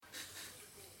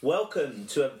Welcome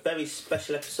to a very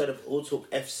special episode of All Talk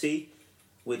FC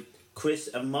with Chris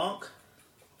and Mark.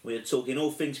 We're talking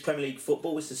all things Premier League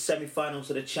football. It's the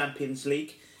semi-finals of the Champions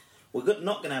League. We're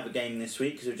not going to have a game this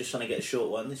week because we're just trying to get a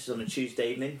short one. This is on a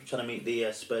Tuesday evening. We're trying to meet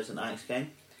the Spurs and Ajax game.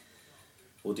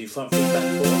 We'll do front 3,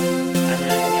 back 4, and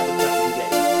any other crap we can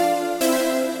get.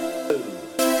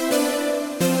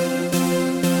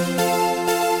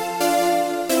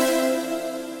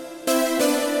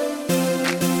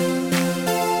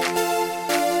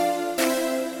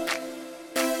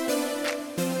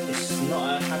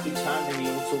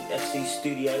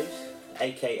 Studios,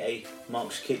 aka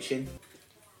Mark's Kitchen.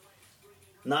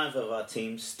 Neither of our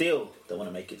teams still don't want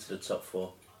to make it to the top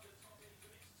 4.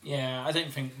 Yeah, I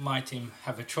don't think my team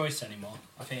have a choice anymore.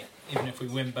 I think even if we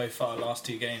win both our last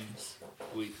 2 games,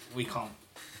 we can't.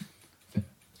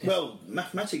 Well,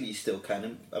 mathematically you still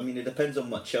can. I mean, it depends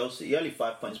on what Chelsea... You're only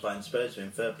 5 points behind Spurs, who are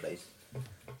in 3rd place.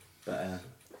 But,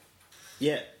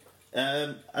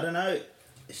 I don't know.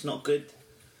 It's not good.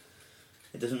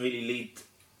 It doesn't really lead...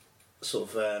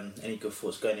 any good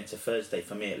thoughts going into Thursday,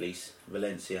 for me at least,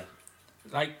 Valencia.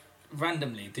 Like,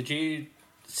 randomly, did you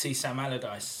see Sam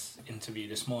Allardyce interview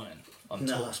this morning on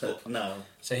TalkSport? No.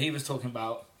 So he was talking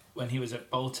about when he was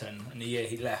at Bolton and the year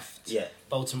he left. Yeah.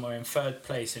 Bolton were in 3rd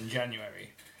place in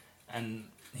January, and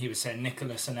he was saying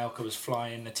Nicolas Anelka was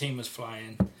flying, the team was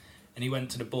flying, and he went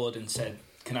to the board and said,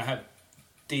 can I have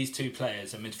these 2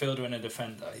 players, a midfielder and a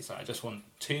defender? He's like, I just want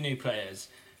 2 new players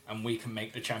and we can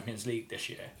make the Champions League this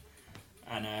year.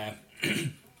 And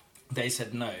they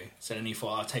said no. So then he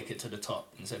thought, I'll take it to the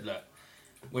top. And said, look,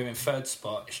 we're in 3rd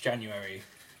spot. It's January.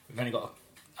 We've only got...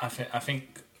 I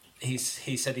think he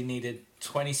said he needed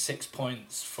 26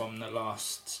 points from the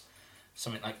last...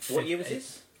 Something like... What year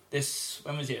was this?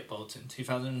 When was he at Bolton?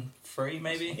 2003,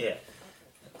 maybe? Yeah.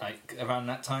 Like, around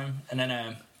that time. And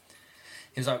then...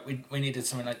 he was like, we needed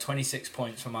something like 26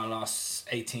 points from our last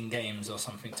 18 games or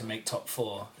something to make top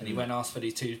 4. And he went and asked for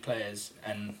these 2 players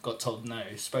and got told no.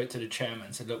 Spoke to the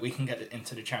chairman, said, look, we can get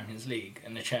into the Champions League.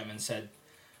 And the chairman said,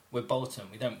 we're Bolton,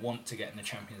 we don't want to get in the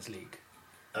Champions League.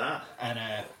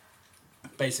 And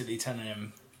basically telling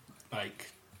him,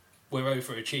 like, we're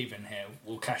overachieving here,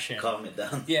 we'll cash in. Calm it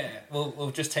down. Yeah,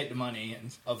 we'll just take the money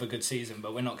of a good season,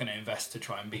 but we're not going to invest to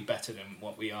try and be better than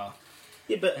what we are.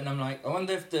 Yeah, but... And I'm like, I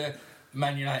wonder if the...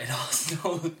 Man United,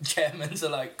 Arsenal chairmans are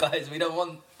like, guys, we don't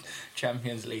want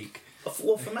Champions League.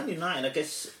 Well, for Man United, I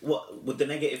guess, what would the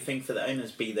negative thing for the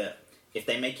owners be that if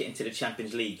they make it into the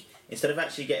Champions League, instead of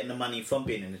actually getting the money from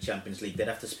being in the Champions League, they'd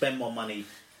have to spend more money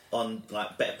on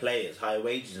like better players, higher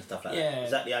wages and stuff like that.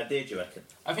 Is that the idea, do you reckon?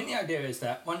 I think the idea is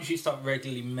that once you start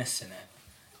regularly missing it,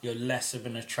 you're less of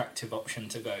an attractive option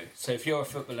to go. So if you're a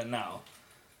footballer now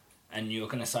and you're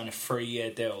going to sign a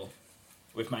 3-year deal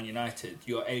with Man United,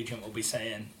 your agent will be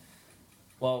saying,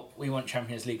 well, we want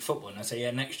Champions League football. And I say,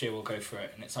 yeah, next year we'll go for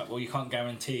it. And it's like, well, you can't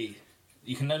guarantee.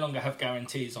 You can no longer have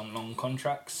guarantees on long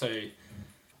contracts. So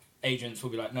agents will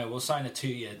be like, no, we'll sign a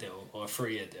 2-year deal or a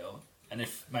 3-year deal. And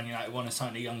if Man United want to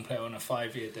sign a young player on a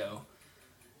 5-year deal,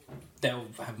 they'll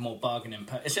have more bargaining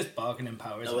power. It's just bargaining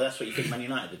power, isn't it? Well, that's what you think Man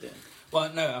United are doing?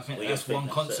 Well, no, I think that's one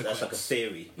consequence. That's like a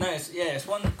theory. No, it's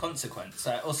one consequence.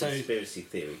 Also, conspiracy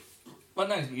theory. Well,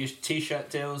 no, your T-shirt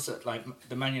deals, like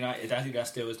the Man United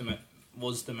Adidas deal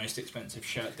was the most expensive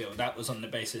shirt deal. That was on the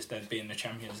basis they'd be in the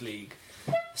Champions League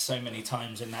so many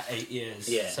times in that 8 years.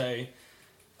 Yeah. So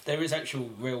there is actual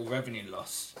real revenue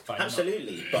loss.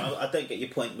 Absolutely, but I don't get your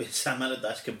point with Sam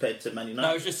Allardyce compared to Man United.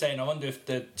 No, I was just saying, I wonder if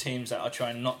the teams that are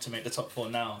trying not to make the top 4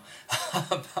 now,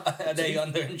 are they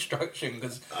under instruction?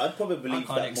 Because I'd probably believe I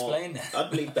can't that explain more. it.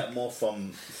 I'd believe that more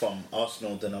from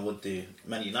Arsenal than I would do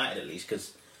Man United, at least,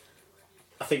 because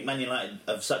I think Man United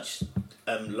have such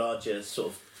larger sort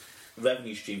of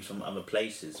revenue streams from other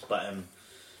places, but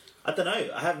I don't know.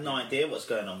 I have no idea what's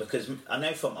going on, because I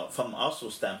know from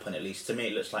Arsenal's standpoint, at least to me,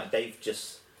 it looks like they've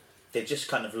just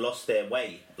kind of lost their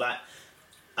way. Like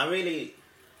I like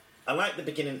them at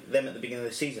the beginning of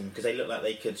the season, because they looked like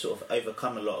they could sort of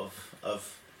overcome a lot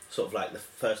of sort of like the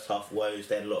first half woes.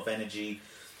 They had a lot of energy.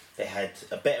 They had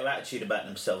a better attitude about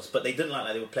themselves, but they didn't look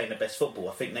like they were playing the best football.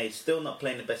 I think they're still not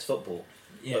playing the best football.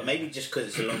 Yeah. But maybe just because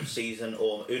it's a long season,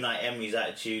 or Unai Emery's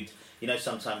attitude. You know,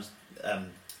 sometimes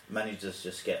managers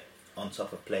just get on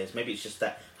top of players. Maybe it's just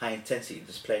that high intensity.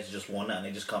 Just players just want it and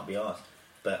they just can't be asked.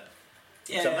 But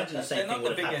so imagine the same thing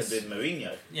would have happened with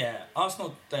Mourinho. Yeah,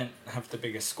 Arsenal don't have the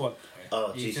biggest squad.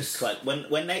 Oh, Jesus Christ!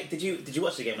 When they did you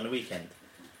watch the game on the weekend?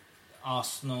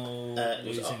 Arsenal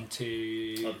losing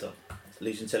to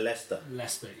Leicester.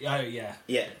 Leicester. Oh yeah.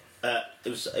 Yeah. It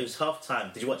was half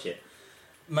time. Did you watch it?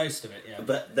 Most of it, yeah.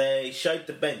 But they showed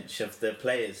the bench of the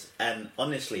players, and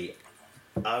honestly,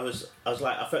 I felt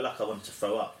like I wanted to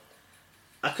throw up.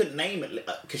 I couldn't name it.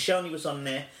 Koscielny was on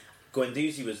there,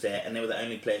 Guendouzi was there, and they were the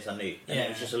only players I knew. And it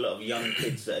was just a lot of young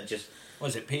kids that had just...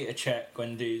 Was it Peter Cech,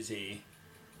 Guendouzi,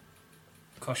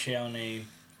 Koscielny,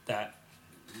 that...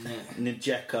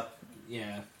 Njeka.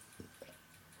 Yeah.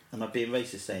 Am I being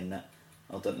racist saying that?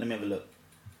 Hold on, let me have a look.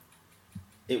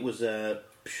 It was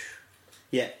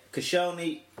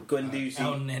Koscielny,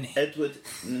 Guendouzi, Edward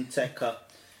Nteka,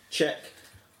 Cech,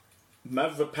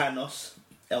 Mavropanos,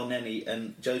 Elneny,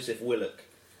 and Joseph Willock.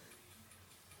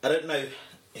 I don't know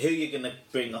who you're going to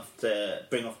bring off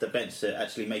the bench to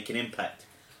actually make an impact.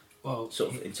 Well,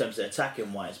 sort of in terms of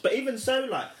attacking wise, but even so,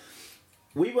 like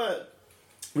we were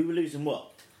losing 2-0,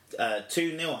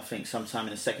 I think, sometime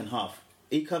in the second half.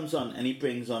 He comes on and he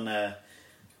brings on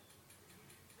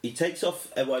he takes off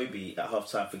Iwobi at half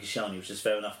time for Koscielny, which is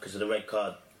fair enough because of the red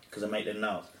card, because of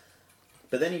Maitland-Niles.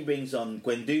 But then he brings on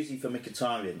Guendouzi for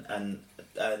Mkhitaryan and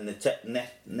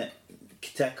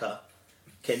Kiteka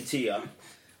Kentia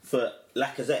for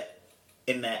Lacazette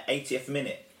in their 80th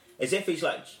minute, as if he's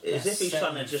trying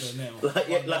to just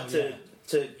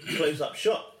to close up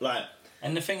shop, like.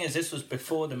 And the thing is, this was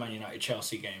before the Man United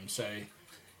Chelsea game, so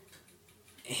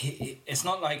it's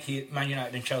not like Man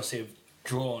United and Chelsea have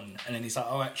drawn, and then he's like,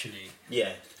 oh, actually,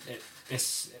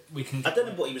 we can. I don't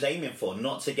know what he was aiming for,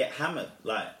 not to get hammered.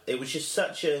 Like, it was just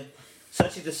such a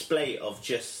display of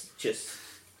just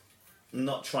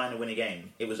not trying to win a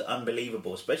game. It was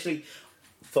unbelievable, especially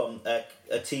from a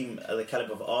team of the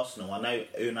calibre of Arsenal. I know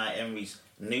Unai Emery's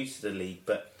new to the league,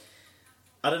 but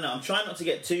I don't know. I'm trying not to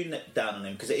get too down on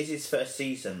him because it is his first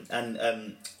season, and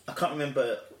I can't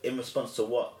remember in response to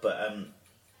what, but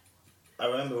I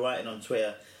remember writing on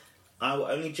Twitter, I will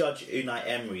only judge Unai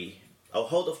Emery. I'll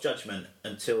hold off judgment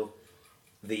until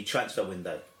the transfer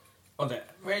window. Oh,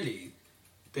 really?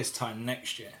 This time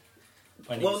next year?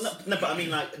 No, but I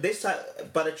mean, like this time,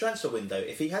 by the transfer window,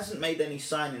 if he hasn't made any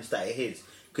signings that are his,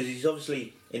 because he's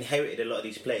obviously inherited a lot of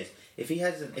these players. If he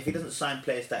doesn't sign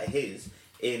players that are his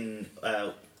in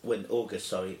in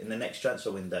the next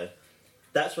transfer window,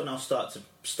 that's when I'll start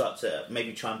to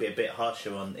maybe try and be a bit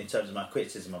harsher in terms of my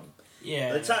criticism of him.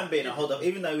 Yeah. For the time being, I hold up.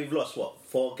 Even though we've lost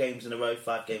 5 games in a row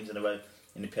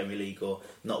in the Premier League, or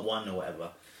not one or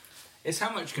whatever. It's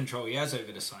how much control he has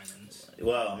over the signings.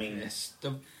 Well, I mean,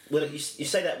 you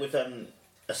say that with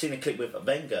I seen a clip with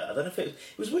Wenger. I don't know if it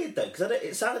was weird though, because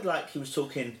it sounded like he was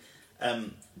talking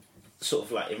sort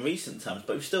of like in recent times,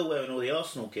 but he was still wearing all the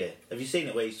Arsenal gear. Have you seen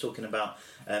it where he's talking about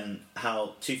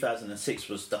how 2006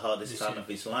 was the hardest time of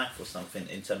his life or something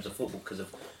in terms of football because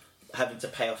of having to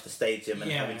pay off the stadium and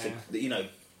having to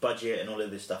budget and all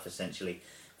of this stuff essentially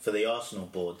for the Arsenal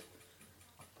board.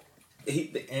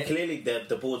 Clearly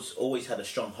the board's always had a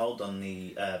strong hold on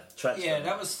the transfer.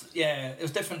 It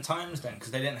was different times then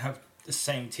because they didn't have the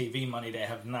same TV money they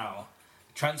have now.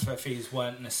 Transfer fees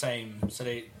weren't the same,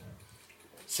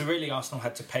 so really Arsenal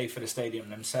had to pay for the stadium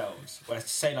themselves. Whereas to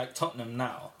say like Tottenham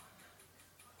now,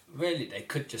 really they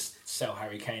could just sell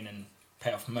Harry Kane and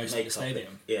pay off most of the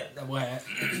stadium.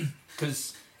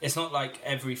 Because it's not like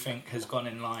everything has gone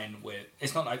in line with.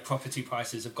 It's not like property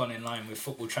prices have gone in line with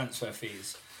football transfer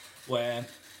fees. Where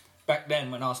back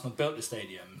then, when Arsenal built the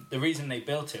stadium, the reason they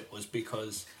built it was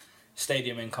because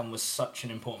stadium income was such an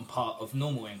important part of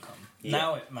normal income. Yeah.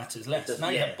 Now it matters less.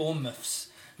 You have Bournemouths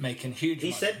making huge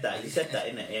money. He said that,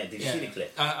 innit? Yeah, did you see the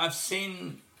clip? I've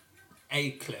seen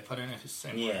a clip. I don't know if it's the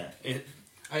same one.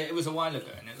 It was a while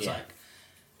ago, and it was like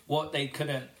what they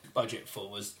couldn't budget for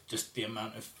was just the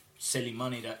amount of silly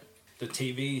money that the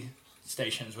TV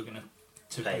stations were going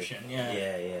to push in.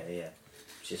 Yeah.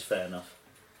 Which is fair enough.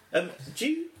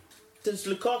 Does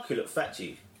Lukaku look fat to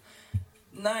you?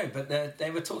 No, but they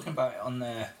were talking about it on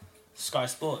the Sky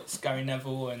Sports. Gary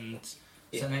Neville and what's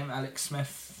her name, Alex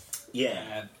Smith.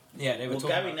 Yeah. They were talking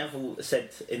Gary Neville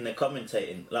said in the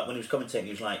commentating, like when he was commentating,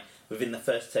 he was like, within the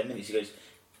first 10 minutes, he goes,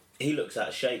 he looks out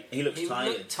of shape. He tired.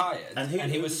 Looked tired, and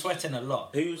he was sweating a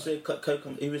lot. Who was the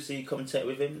commentator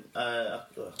with him?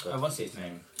 What's his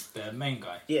name? The main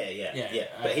guy. Yeah.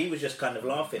 But he was just kind of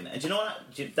laughing. And do you know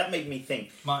what? That made me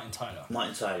think... Martin Tyler.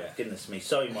 Yeah. Goodness me.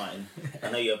 Sorry, Martin.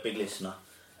 I know you're a big listener.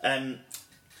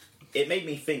 It made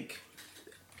me think...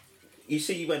 You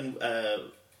see when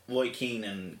Roy Keane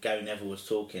and Gary Neville was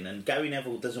talking, and Gary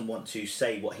Neville doesn't want to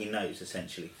say what he knows,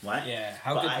 essentially, right? Yeah.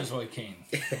 How good was Roy Keane?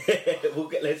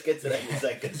 Let's get to that in a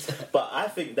second. But I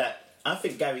think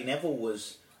Gary Neville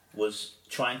was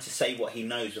trying to say what he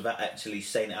knows without actually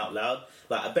saying it out loud.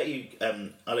 Like, I bet you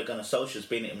Ole Gunnar Solskjaer's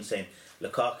been at him saying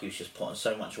Lukaku's just put on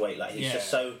so much weight, like he's just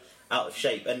so out of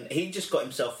shape, and he just got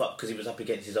himself up because he was up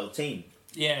against his old team.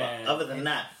 Yeah. But other than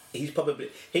that, he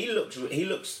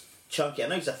looks chunky. I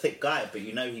know he's a thick guy, but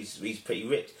you know he's pretty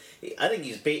rich. I think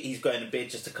he's growing a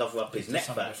beard just to cover up his neck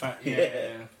fat.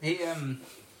 Yeah.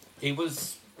 He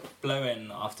was blowing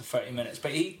after 30 minutes,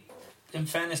 but in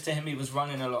fairness to him, he was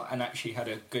running a lot and actually had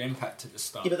a good impact at the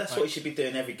start. Yeah, but that's what he should be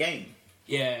doing every game.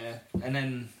 Yeah, and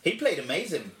then he played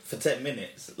amazing for 10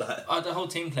 minutes. Like the whole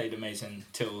team played amazing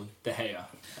till De Gea,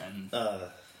 and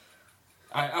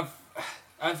I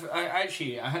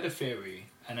had a theory,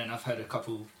 and then I've had a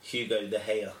couple. Hugo De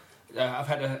Gea. I've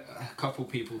had a couple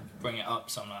people bring it up,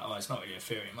 so I'm like, it's not really a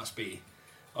theory; it must be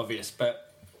obvious.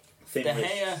 But De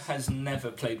Gea has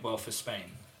never played well for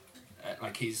Spain.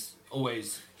 Like he's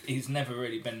never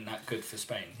really been that good for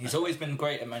Spain. He's always been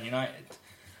great at Man United.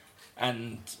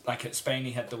 And like at Spain,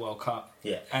 he had the World Cup.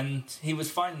 Yeah. And he was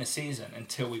fine this season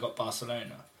until we got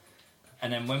Barcelona.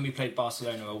 And then when we played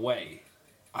Barcelona away,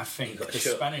 I think the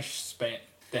Spanish Spain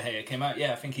De Gea came out.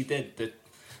 Yeah, I think he did.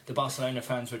 The Barcelona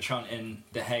fans were chanting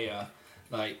De Gea.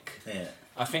 Like, yeah.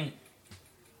 I think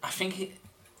he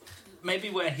maybe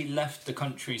where he left the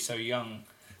country so young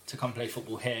to come play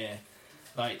football here,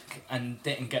 like, and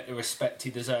didn't get the respect he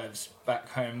deserves back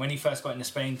home. When he first got in the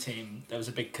Spain team, there was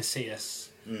a big Casillas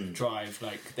drive.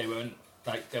 Like they weren't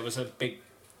like there was a big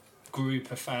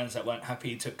group of fans that weren't happy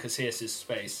he took Casillas'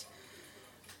 space.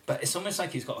 But it's almost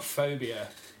like he's got a phobia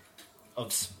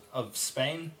of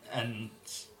Spain, and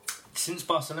since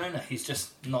Barcelona, he's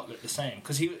just not looked the same.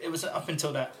 Because it was up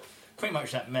until pretty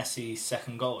much that Messi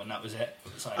second goal, and that was it.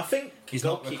 It's like, I think he's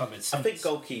not recovered since. I think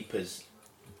goalkeepers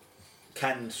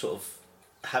can sort of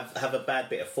have a bad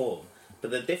bit of form,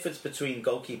 but the difference between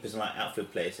goalkeepers and like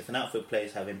outfield players, if an outfield player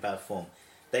is having bad form,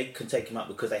 they can take him up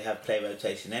because they have player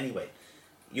rotation anyway.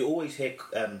 You always hear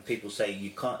people say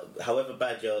you can't, however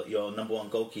bad your number one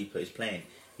goalkeeper is playing,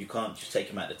 you can't just take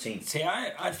him out of the team. See,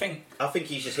 I think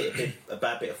he's just hit a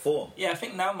bad bit of form. Yeah, I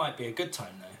think now might be a good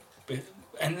time though,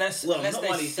 unless not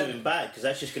while he's doing bad, because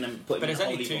that's just going to put him in the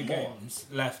hole even more. But there's only 2 games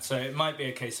left, so it might be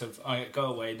a case of go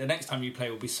away. The next time you play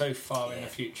will be so far in the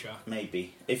future.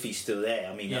 Maybe if he's still there.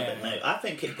 I mean, I don't know. I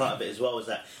think part of it as well is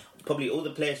that probably all the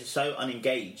players are so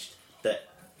unengaged that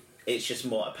it's just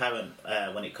more apparent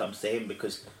when it comes to him,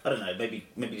 because I don't know, maybe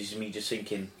this is me just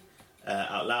thinking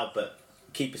out loud, but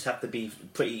keepers have to be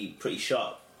pretty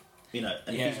sharp, you know,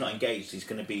 and if he's not engaged, he's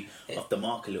going to be off the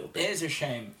mark a little bit. It is a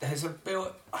shame. There's a bit,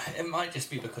 it might just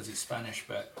be because he's Spanish,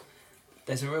 but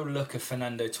there's a real look of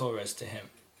Fernando Torres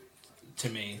to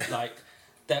me, like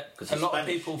that. A lot of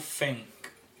people think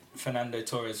Fernando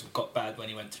Torres got bad when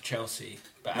he went to Chelsea,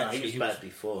 but actually he was bad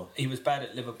before. He was bad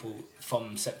at Liverpool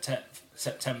from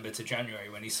September to January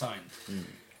when he signed. Do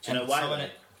you know why?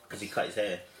 Because he cut his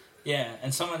hair. Yeah,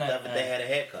 and someone that they had a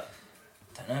haircut.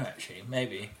 I don't know actually,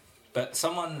 maybe, but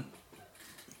someone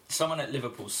at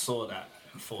Liverpool saw that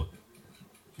and thought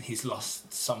he's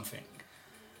lost something.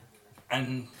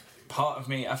 And part of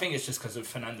me, I think it's just because of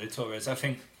Fernando Torres. I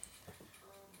think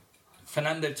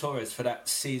Fernando Torres for that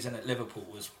season at Liverpool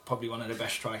was probably one of the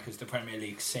best strikers the Premier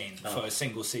League's seen for a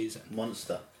single season.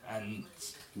 Monster. And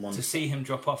to see him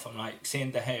drop off, I'm like,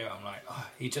 seeing De Gea, I'm like,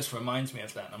 he just reminds me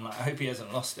of that. And I'm like, I hope he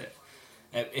hasn't lost it.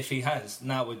 If he has,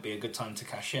 now would be a good time to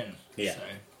cash in. Yeah. So.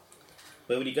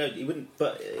 Where would he go? He wouldn't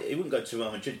go to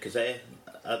Real Madrid because they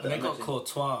got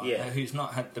Courtois, who's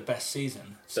not had the best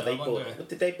season. So they bought. What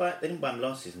did they buy? They didn't buy him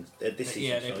last season. This season.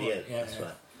 Yeah, they bought. That's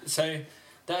right. So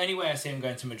the only way I see him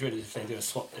going to Madrid is if they do a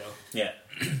swap deal. Yeah.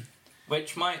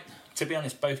 Which might, to be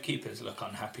honest, both keepers look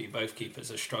unhappy. Both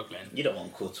keepers are struggling. You don't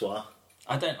want Courtois.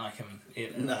 I don't like him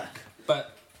either. No.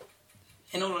 But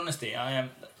in all honesty, I am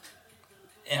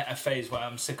at a phase where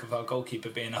I'm sick of our goalkeeper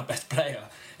being our best player.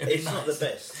 It's not the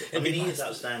best. I mean, he is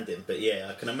outstanding, but yeah,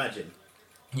 I can imagine.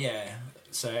 Yeah,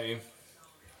 so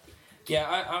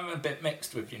yeah, I'm a bit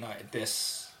mixed with United.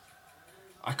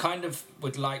 I kind of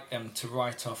would like them to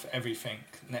write off everything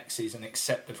next season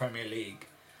except the Premier League,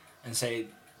 and say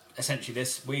essentially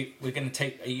we're going to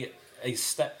take a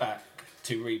step back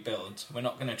to rebuild. We're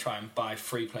not going to try and buy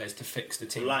 3 players to fix the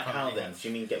team. Like how then? Do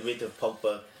you mean get rid of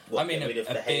Pogba? I mean, get rid of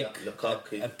De Gea,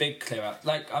 Lukaku? A big clear out.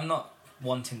 Like, I'm not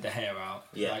wanting De Gea out.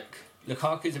 Yeah. Like,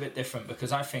 Lukaku's a bit different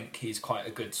because I think he's quite a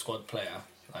good squad player.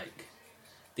 Like,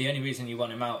 the only reason you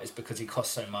want him out is because he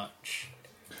costs so much.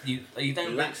 You don't.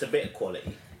 He lacks a bit of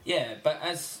quality. Yeah, but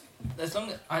as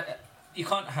long as you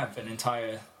can't have an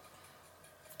entire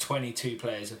 22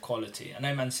 players of quality. I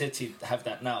know Man City have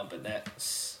that now, but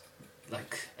that's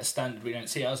like a standard we don't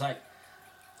see. I was like,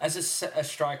 as a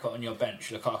striker on your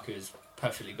bench, Lukaku is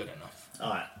perfectly good enough.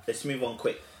 Alright, let's move on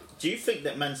quick. Do you think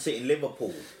that Man City and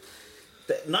Liverpool,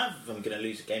 that neither of them are going to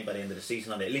lose a game by the end of the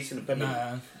season, are they? At least in the Premier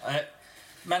League? No,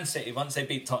 Man City, once they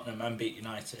beat Tottenham and beat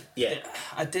United, yeah,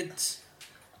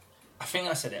 I think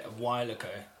I said it a while ago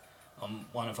on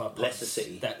one of our pods, Leicester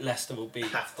City. that Leicester will beat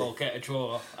or get a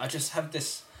draw. I just have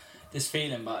this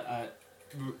feeling, but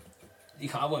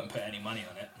I wouldn't put any money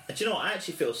on it. Do you know what? I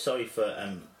actually feel sorry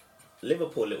for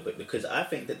Liverpool a little bit, because I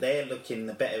think that they're looking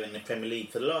better in the Premier League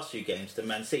for the last few games than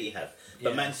Man City have.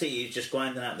 But Yeah. Man City is just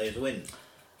grinding out those wins.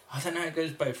 I don't know, it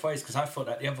goes both ways, because I thought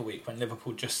that the other week when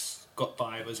Liverpool just got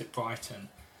by, was it Brighton,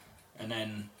 and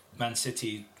then Man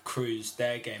City cruised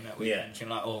their game that weekend. Yeah.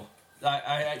 You're like,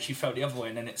 I actually felt the other way,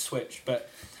 and then it switched, but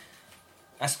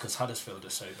that's because Huddersfield are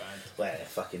so bad. Well, they're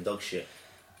fucking dog shit.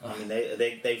 I mean,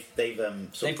 they've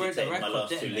sort of broke the dictated my record, last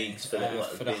two didn't they? leagues for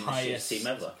For the being the highest- shittest team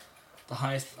ever. The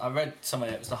highest, I read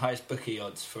somewhere, it was the highest bookie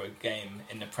odds for a game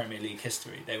in the Premier League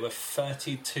history. They were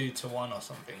 32-1 or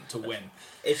something to win.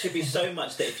 It should be so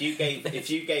much that if you gave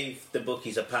the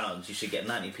bookies £1, you should get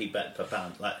 90p back per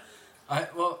pound. Like,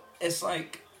 It's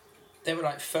like they were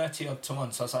like 30 odd to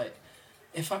 1. So I was like,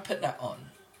 if I put that on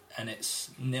and it's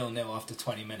 0-0 after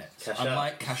 20 minutes, Cash I out.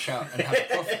 might cash out and have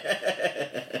a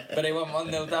profit. But they went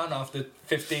 1-0 down after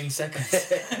 15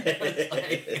 seconds.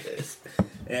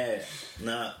 yeah,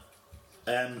 no.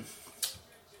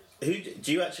 Who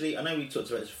do you actually? I know we talked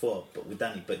about this before, but with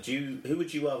Danny. But who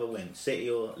would you rather win, City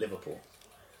or Liverpool?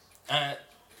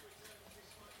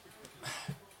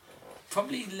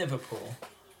 Probably Liverpool.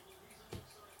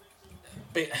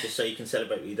 But, Just so you can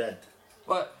celebrate with your dad.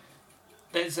 well,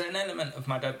 there's an element of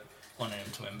my dad wanting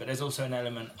him to win, but there's also an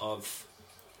element of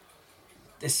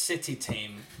this City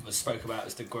team was spoke about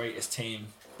as the greatest team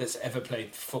that's ever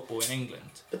played football in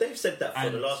England. But they've said that for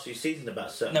the And- last few seasons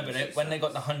about certain. No, but when they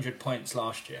got the 100 points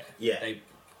last year, Yeah.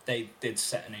 they did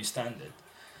set a new standard.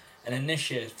 And then this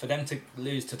year, for them to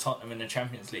lose to Tottenham in the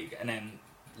Champions League and then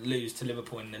lose to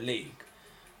Liverpool in the league,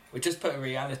 we just put a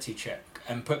reality check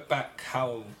and put back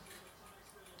how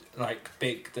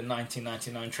big the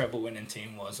 1999 treble winning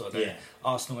team was, or the Yeah.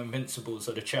 Arsenal Invincibles,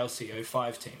 or the Chelsea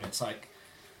 05 team. It's like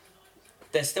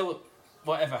they're still,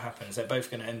 whatever happens, they're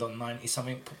both going to end on 90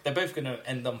 something. They're both going to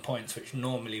end on points which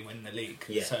normally win the league.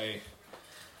 Yeah. So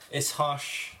it's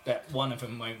harsh that one of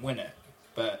them won't win it,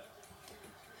 but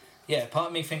yeah, part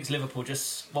of me thinks Liverpool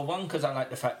one, because I like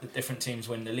the fact that different teams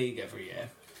win the league every year,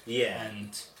 Yeah.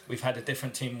 and we've had a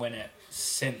different team win it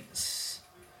since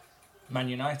Man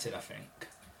United.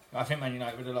 I think Man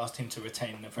United were the last team to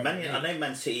retain the Premier League. I know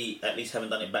Man City at least haven't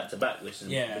done it back to back, which is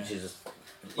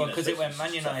Well, because it went it's Man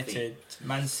tough United,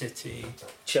 Man City,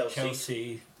 Chelsea.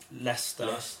 Chelsea, Leicester.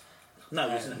 Yes. No,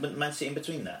 wasn't Man City in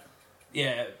between that?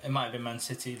 Yeah, it might have been Man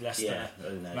City, Leicester, Yeah,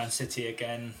 who knows? Man City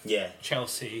again, Yeah.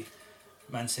 Chelsea,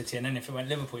 Man City, and then if it went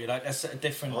Liverpool, you're like, that's a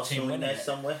different Arsenal team in winning there it.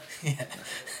 somewhere. Yeah.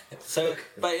 So,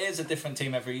 but it is a different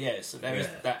team every year, so there is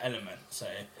Yeah. that element. So,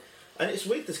 And it's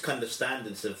with this kind of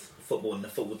standards of football and the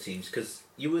football teams, because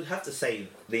you would have to say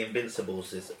the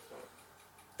Invincibles is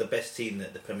the best team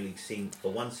that the Premier League's seen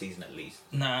for one season at least.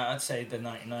 I'd say the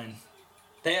 99.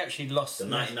 They actually lost The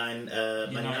 99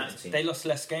 Man United team. They lost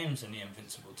less games than the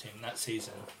Invincible team that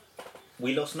season.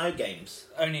 We lost no games.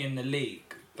 Only in the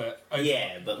league, but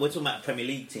Yeah, but we're talking about a Premier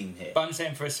League team here. But I'm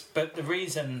saying but the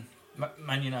reason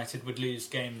Man United would lose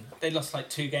they lost like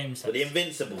 2 games. But the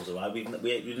Invincibles, alright, we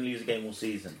didn't lose a game all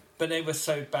season. But they were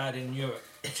so bad in Europe.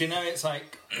 Do you know? It's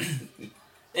like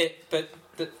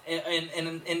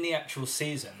in the actual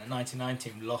season, the 99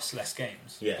 team lost less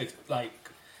games. Yeah. Like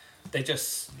they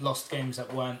just lost games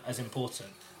that weren't as important.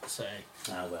 So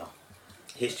Ah well,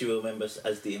 history will remember us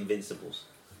as the Invincibles.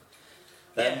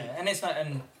 yeah, and it's not,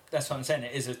 and that's what I'm saying.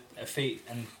 It is a feat.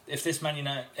 And if this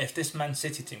Man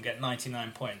City team get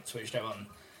 99 points, which they're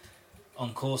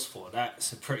on course for,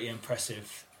 that's a pretty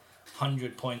impressive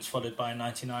 100 points followed by a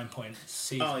 99 point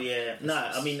season. Oh yeah, no,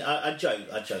 I mean I joke.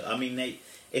 I mean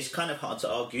it's kind of hard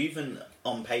to argue even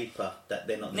on paper that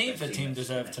they're not. Neither team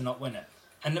deserve to not win it.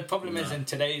 And the problem is in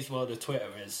today's world of Twitter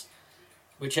is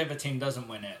whichever team doesn't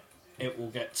win it, it will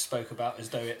get spoke about as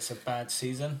though it's a bad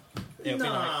season. It'll be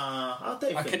like, I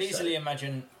don't. I think could easily so.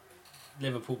 imagine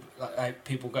Liverpool, like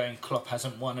people going, Klopp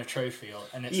hasn't won a trophy,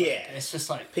 and it's it's just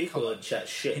like People come on. would chat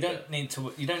shit. You don't need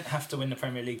to. You don't have to win the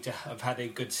Premier League to have had a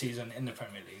good season in the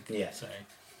Premier League. Yeah. So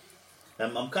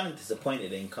I'm kind of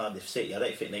disappointed in Cardiff City. I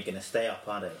don't think they're going to stay up,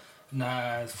 are they?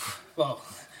 nah, well,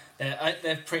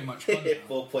 they're pretty much gone now.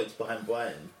 4 points behind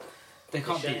Brighton. They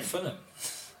can't shame. beat Fulham.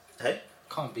 Hey?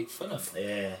 Can't beat Fulham.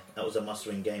 Yeah, that was a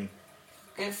must-win game.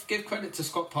 Give credit to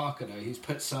Scott Parker though. He's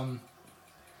put some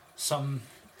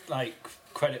like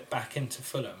credit back into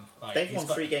Fulham. Like, They've he's won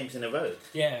got- 3 games in a row.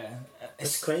 Yeah,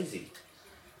 It's crazy.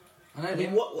 I know. I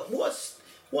mean,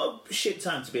 what a shit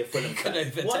time to be a Fulham Could fan.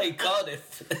 overtake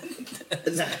Cardiff.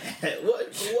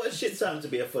 what a shit time to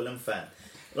be a Fulham fan.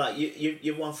 Like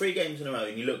you've won 3 games in a row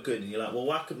and you look good, and you're like, well,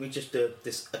 why couldn't we just do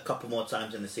this a couple more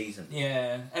times in the season?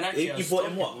 Yeah, and actually, You brought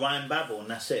in what, Ryan Babel, and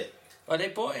that's it. Well, they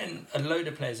brought in a load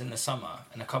of players in the summer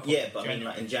and a couple. Yeah, but I mean,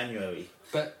 like in January.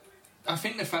 But I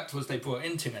think the fact was they brought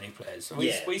in too many players.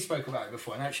 We spoke about it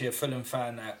before, and actually a Fulham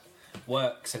fan at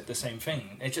work said the same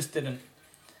thing. They just didn't.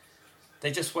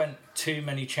 They just went too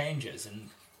many changes and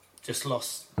just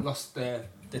lost the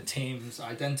team's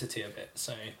identity a bit.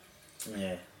 So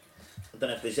yeah, I don't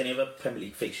know if there's any other Premier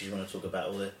League fixtures you want to talk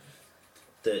about. Or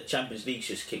the Champions League's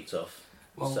just kicked off.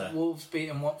 Well, so. Wolves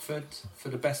beating Watford for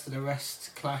the best of the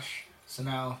rest clash. So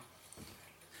now,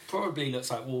 probably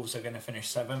looks like Wolves are going to finish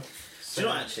 7th. So, do you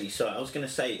know what, actually? Sorry, I was going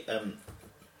to say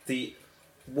the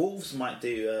Wolves might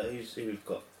do. Who we've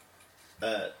got?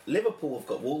 Liverpool have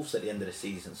got Wolves at the end of the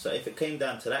season. So if it came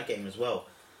down to that game as well,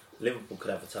 Liverpool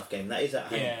could have a tough game. That is at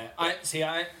home. Yeah,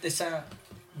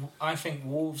 I think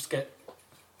Wolves get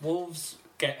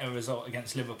a result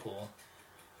against Liverpool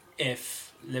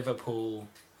if Liverpool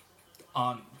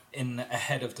aren't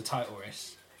ahead of the title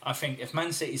race. I think if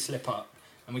Man City slip up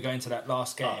and we go into that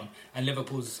last game and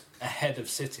Liverpool's ahead of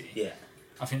City,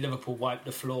 I think Liverpool wipe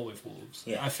the floor with Wolves.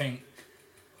 Yeah. I think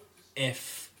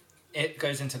if it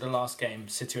goes into the last game,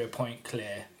 City are a point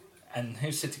clear. And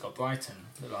who's City got? Brighton,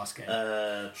 the last game.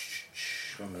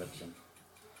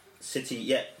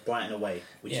 City, Brighton away,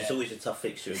 which is always a tough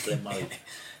fixture at Glen Murray.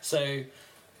 So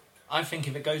I think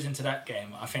if it goes into that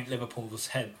game, I think Liverpool's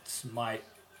heads might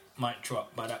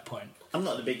drop by that point. I'm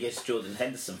not the biggest Jordan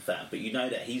Henderson fan, but you know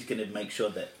that he's going to make sure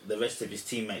that the rest of his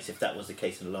teammates, if that was the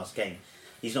case in the last game,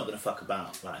 he's not going to fuck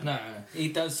about. Like, no, he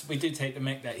does. We do take the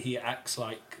mick that he acts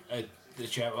like the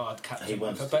Gerrard captain,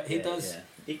 but he does.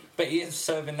 Yeah. But he is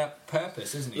serving that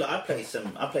purpose, isn't he? Look, I play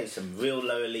some real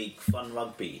lower league fun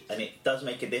rugby, and it does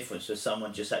make a difference when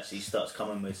someone just actually starts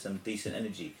coming with some decent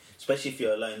energy, especially if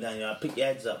you're alone down. Pick your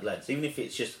heads up, lads. Even if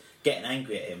it's just getting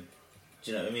angry at him.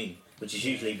 Do you know what I mean? Which is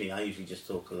usually me. I usually just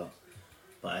talk a lot.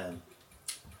 But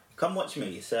come watch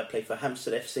me. It's play for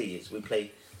Hampstead FC. We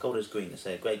play Golders Green. It's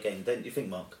a great game, don't you think,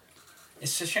 Mark?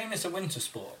 It's a shame it's a winter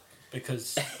sport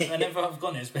because whenever I've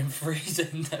gone, it's been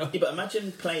freezing. Yeah, but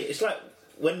imagine playing. It's like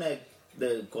when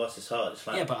the grass is hard. It's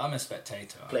like but I'm a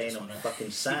spectator. Playing on fucking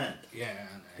sand. Yeah,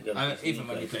 I know. Even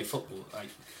when you play football, like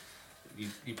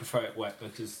you prefer it wet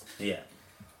because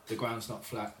the ground's not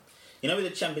flat. You know, with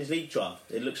the Champions League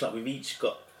draft, it looks like we've each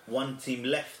got one team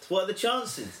left. What are the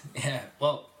chances? Yeah,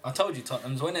 well, I told you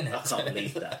Tottenham's winning it. I can't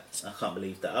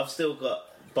believe that. I've still got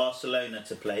Barcelona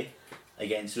to play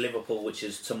against Liverpool, which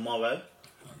is tomorrow.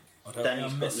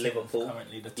 Danny's got Liverpool.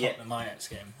 Currently, the Tottenham Ajax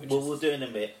game. We'll do it in a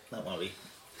bit. Don't worry.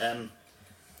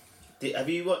 Have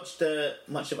you watched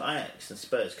much of Ajax and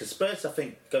Spurs? Because Spurs, I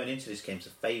think, going into this game is a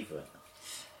favourite.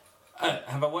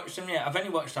 Have I watched them yet? I've only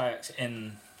watched Ajax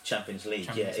in Champions League.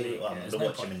 I'm going to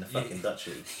watch him in the fucking Dutch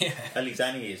league. Yeah. At least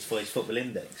Danny is for his football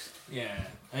index. Yeah.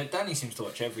 Danny seems to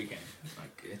watch every game.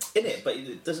 In it, but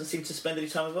he doesn't seem to spend any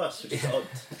time with us, which is odd.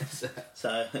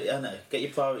 So, I know. Get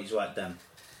your priorities right, Dan.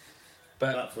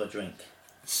 But out for a drink.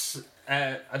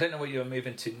 I don't know what you were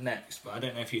moving to next, but I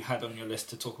don't know if you had on your list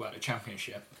to talk about the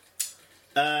Championship.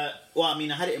 Well, I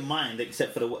mean, I had it in mind,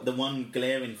 except for the one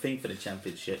glaring thing for the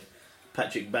Championship.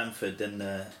 Patrick Bamford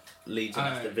and Leeds and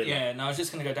Aston Villa. Yeah, no, I was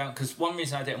just going to go down because one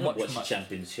reason I didn't watch the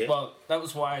Championship. Well, that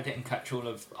was why I didn't catch all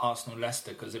of Arsenal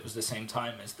Leicester because it was the same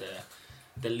time as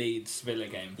the Leeds Villa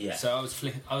game. Yeah. So I was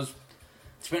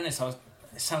to be honest, it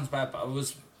sounds bad, but I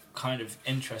was kind of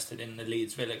interested in the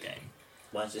Leeds Villa game.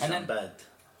 Why does it sound bad?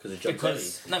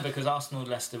 Because Arsenal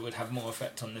Leicester would have more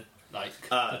effect on the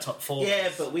top 4. Yeah,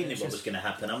 but we knew what was going to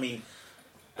happen. I mean.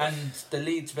 And the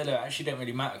Leeds Villa actually don't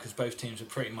really matter because both teams are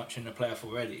pretty much in the playoff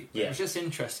already. But it was just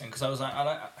interesting because I was like,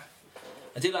 I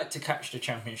do like to catch the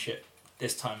Championship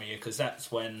this time of year because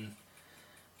that's when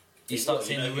you start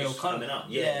seeing the real coming up.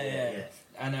 Yeah.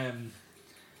 And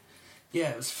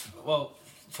it was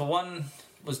for one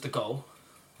was the goal,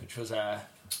 which was the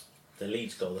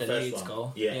Leeds goal, the Leeds first one.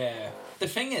 Goal. Yeah. The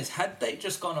thing is, had they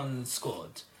just gone on and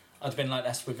scored, I'd have been like,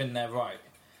 that's within their right.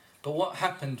 But what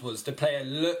happened was the player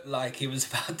looked like he was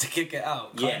about to kick it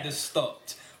out, kind of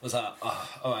stopped, was like, oh,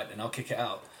 all right, then I'll kick it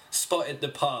out. Spotted the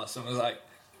pass and was like,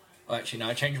 oh, actually, no,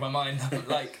 I changed my mind.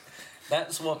 Like,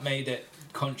 that's what made it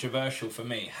controversial for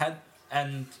me.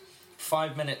 And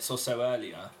 5 minutes or so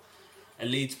earlier, a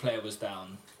Leeds player was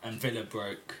down and Villa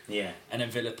broke. Yeah. And then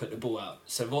Villa put the ball out.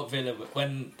 So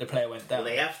when the player went down... Well,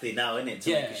 they have to now, innit,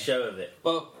 to make a show of it.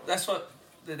 Well, that's what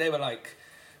they were like...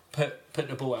 Put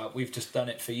the ball out, we've just done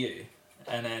it for you.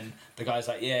 And then the guy's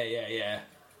like, yeah.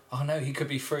 Oh no, he could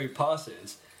be through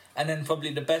passes. And then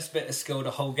probably the best bit of skill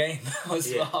the whole game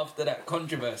was Yeah. after that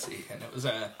controversy, and it was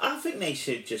I think they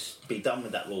should just be done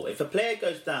with that rule. If a player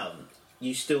goes down,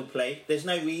 you still play. There's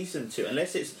no reason to,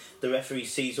 unless it's the referee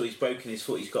sees or he's broken his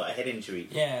foot, he's got a head injury.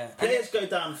 yeah. Players go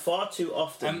down far too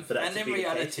often for that and to in be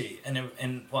reality, the case. and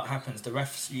in what happens, the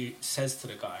ref says to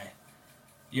the guy,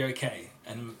 "You're okay,"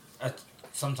 and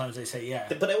sometimes they say, "Yeah."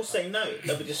 But they'll say no.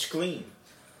 They'll just scream.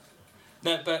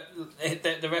 No, but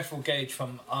the ref will gauge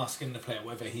from asking the player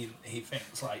whether he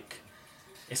thinks like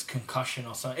it's concussion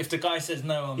or something. If the guy says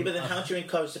no, Yeah, but then how do you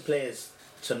encourage the players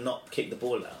to not kick the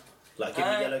ball out? Like give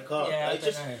a yellow card. Yeah, Like, I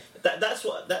don't know. That's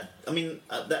what that. I mean,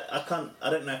 I can't.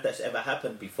 I don't know if that's ever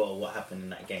happened before. What happened in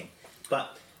that game?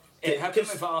 But It happened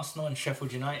because- with Arsenal and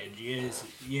Sheffield United years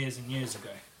and years ago.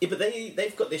 Yeah, but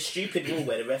they've got this stupid rule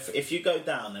where the ref, if you go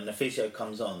down and the physio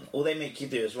comes on, all they make you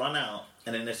do is run out,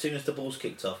 and then as soon as the ball's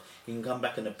kicked off, you can come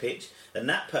back on the pitch. And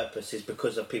that purpose is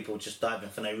because of people just diving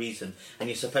for no reason, and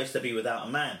you're supposed to be without a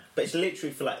man. But it's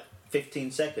literally for like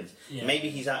 15 seconds. Yeah. Maybe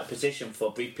he's out of position for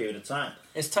a brief period of time.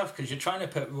 It's tough because you're trying to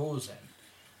put rules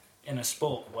in a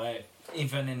sport where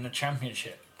even in the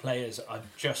Championship, players are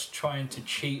just trying to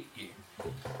cheat you.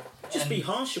 Just And- be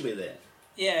harsher with it.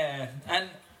 Yeah, and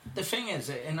the thing is,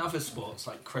 in other sports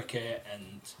like cricket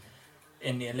and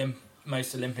in the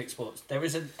most Olympic sports, there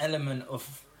is an element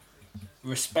of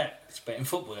respect, but in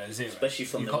football there's zero. Especially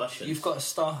from the Russians. You've got to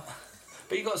start,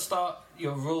 but you've got to start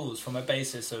your rules from a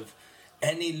basis of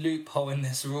any loophole in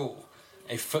this rule.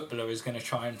 A footballer is going to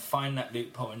try and find that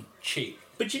loophole and cheat.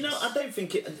 But you know, I don't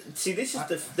think it. See, this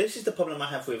is the problem I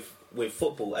have with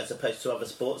football as opposed to other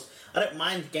sports. I don't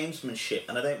mind gamesmanship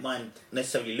and I don't mind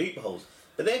necessarily loopholes,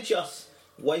 but they're just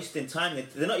wasting time.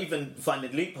 They're not even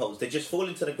finding loopholes. They just fall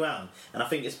into the ground, and I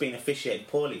think it's been officiated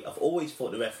poorly. I've always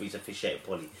thought the referees officiated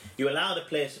poorly. You allow the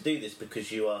players to do this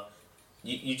because you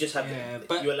just have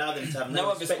but you allow them to have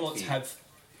no other respect sports for you.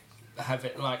 have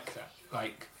it like that.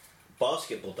 Like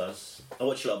Basketball does. I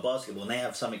watch a lot of basketball, and they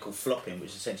have something called flopping, which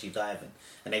is essentially diving,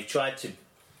 and they've tried to,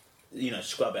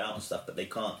 scrub it out and stuff, but they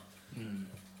can't.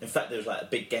 In fact, there was like a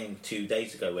big game 2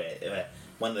 days ago where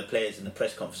one of the players in the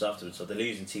press conference afterwards, or the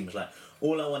losing team, was like,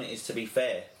 "All I want is to be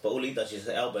fair," but all he does is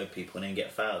elbow people and then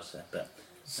get fouls. But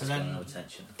so that's then got no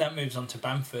attention. that moves on to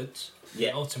Bamford, the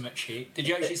Yeah. ultimate cheat. Did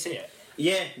you actually see it?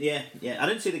 Yeah. I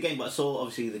didn't see the game, but I saw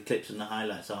obviously the clips and the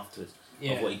highlights afterwards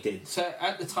of what he did. So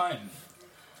at the time,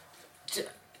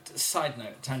 side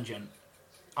note, tangent,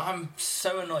 I'm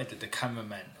so annoyed at the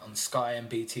cameramen on Sky and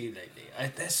BT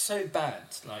lately. They're so bad.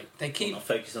 Like they keep, Not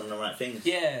focus on the right things.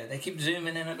 yeah, they keep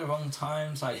zooming in at the wrong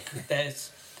times. Like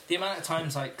there's the amount of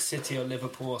times like City or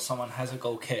Liverpool or someone has a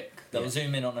goal kick, they'll Yeah.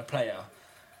 zoom in on a player,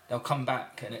 they'll come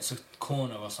back and it's a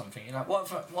corner or something. You're like, what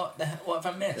have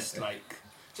I missed? Like,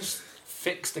 just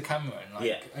fix the camera and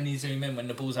Yeah. only zoom in when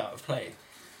the ball's out of play.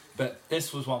 But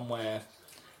this was one where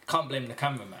can't blame the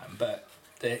cameraman, but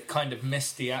they kind of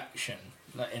missed the action,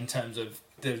 like in terms of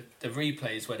the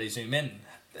replays where they zoom in.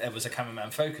 There was a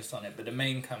cameraman focused on it, but the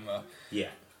main camera Yeah.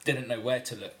 didn't know where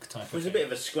to look. Type It was of a thing. bit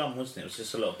of a scrum, wasn't it? It was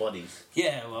just a lot of bodies.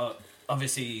 Yeah, well,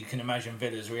 obviously you can imagine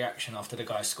Villa's reaction after the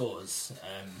guy scores,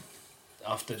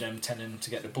 after them telling him to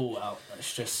get the ball out.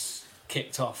 It's just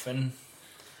kicked off, and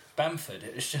Bamford,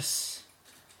 it was just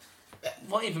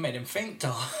what even made him think,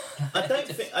 though? I don't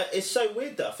think it's so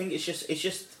weird though. I think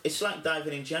it's like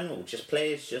diving in general. Just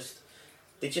players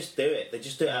they just do it. They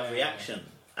just do it out of Yeah.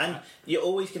 reaction. And you're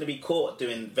always going to be caught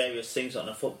doing various things on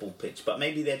a football pitch. But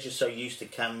maybe they're just so used to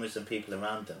cameras and people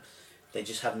around them, they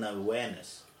just have no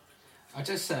awareness. I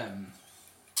just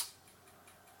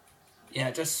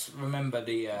just remember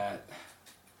the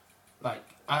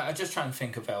I just try and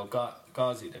think of El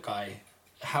Ghazi, the guy,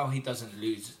 how he doesn't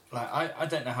lose. Like I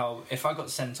don't know how, if I got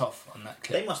sent off on that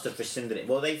clip. They must have rescinded it.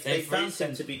 Well, they found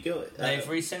him to be good. They've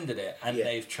rescinded it and yeah.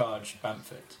 they've charged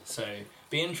Bamford. So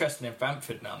be interesting if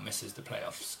Bamford now misses the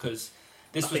playoffs, because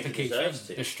this I was the think he key deserves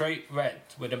thing. to. The straight red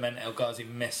would have meant El Ghazi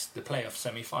missed the playoff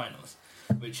semi-finals,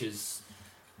 which is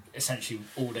essentially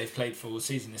all they've played for all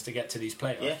season is to get to these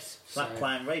playoffs. Yes, it's like So-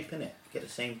 crime rape, innit? Get the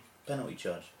same penalty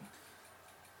charge.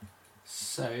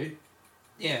 So,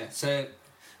 yeah, so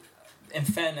in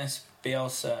fairness,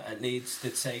 Bielsa at Leeds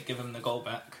did say give him the goal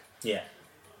back. Yeah.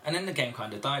 And then the game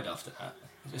kind of died after that.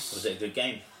 Just Was it a good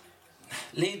game?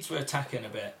 Leeds were attacking a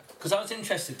bit. Because I was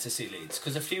interested to see Leeds,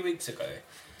 because a few weeks ago,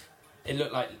 it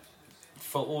looked like,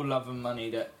 for all love and money,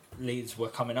 that Leeds were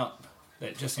coming up.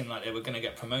 It just seemed like they were going to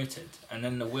get promoted. And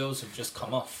then the wheels have just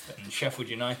come off, and Sheffield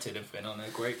United have been on a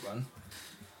great run.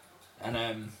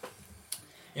 And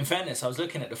in fairness, I was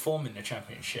looking at the form in the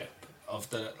Championship of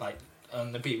the, like,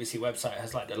 on the BBC website, it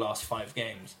has like the last 5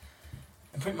 games.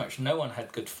 And pretty much no one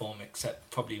had good form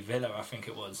except probably Villa, I think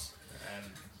it was.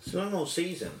 It's a long all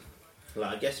season.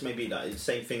 Like I guess maybe like the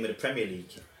same thing with the Premier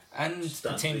League. And the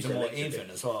Starting to teams lose are more their legs a even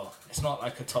bit. as well. It's not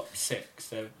like a top 6.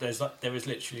 There is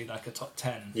literally like a top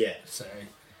 10. Yeah. So,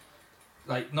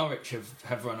 like Norwich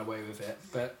have run away with it,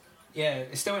 but yeah,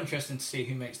 it's still interesting to see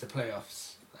who makes the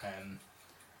playoffs. I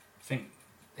think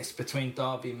it's between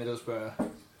Derby, Middlesbrough.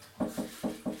 Let me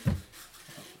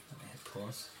hit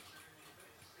pause.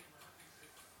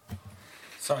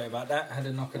 Sorry about that. I had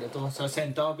a knock at the door. So I was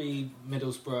saying Derby,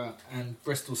 Middlesbrough, and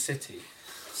Bristol City.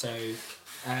 So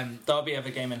Derby have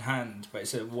a game in hand, but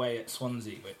it's away at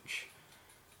Swansea, which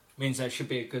means there should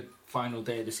be a good final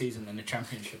day of the season in the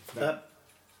Championship for them.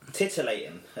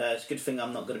 Titillating. It's a good thing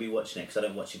I'm not going to be watching it because I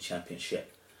don't watch the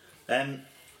Championship.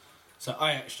 So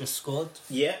Ajax just scored.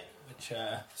 Yeah. Which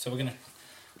so we're gonna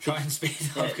try and speed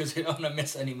up because we don't want to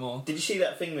miss any more. Did you see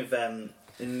that thing with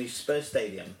in the Spurs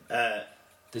Stadium?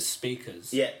 The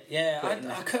speakers. Yeah.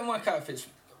 I couldn't work out if it's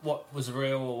what was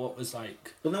real or what was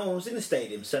like. Well, no one was in the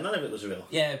stadium, so none of it was real.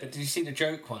 Yeah, but did you see the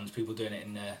joke ones? People doing it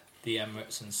in the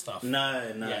Emirates and stuff.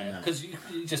 No. Because you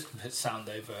just put sound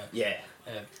over Yeah.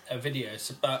 a video.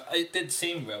 So, but it did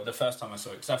seem real the first time I saw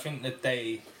it because I think that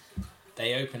they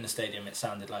opened the stadium. It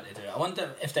sounded like they do it. I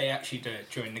wonder if they actually do it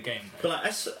during the game. But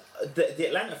like the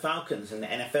Atlanta Falcons and the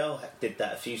NFL did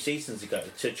that a few seasons ago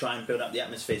to try and build up the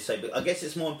atmosphere. So I guess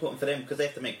it's more important for them because they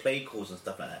have to make play calls and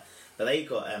stuff like that. But they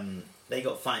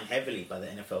got fined heavily by the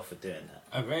NFL for doing that.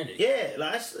 Oh really? Yeah,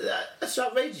 like that's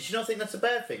outrageous. You don't think that's a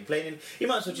bad thing? You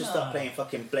might as well just start playing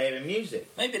fucking blaring music.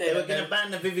 Maybe they were don't going know. to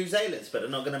ban the vuvuzelas, but they're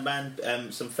not going to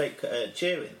ban some fake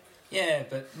cheering. Yeah,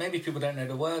 but maybe people don't know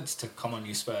the words to "Come on,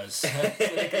 you Spurs," so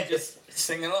they can just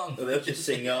sing along. Or they'll just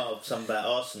sing some about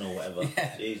Arsenal or whatever.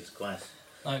 Yeah. Jesus Christ.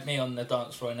 Like me on the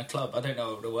dance floor in a club, I don't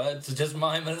know all the words. I just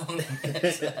mime along.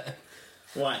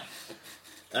 Right.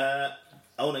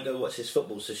 I want to go watch this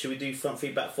football. So should we do front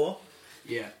three, back four?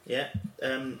 Yeah, Yeah.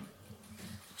 Do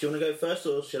you want to go first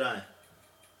or should I?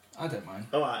 I don't mind.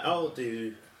 All right. I'll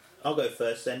go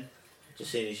first then.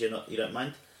 Just seeing as you don't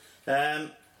mind.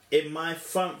 In my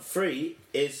front three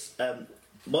is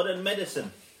modern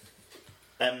medicine.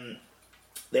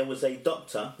 There was a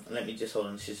doctor. Let me just hold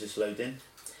on. This is just loading.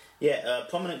 Yeah, a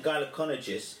prominent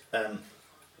gynecologist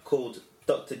called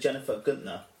Dr. Jennifer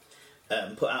Guntner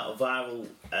put out a viral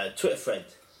Twitter thread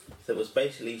that was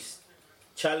basically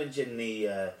challenging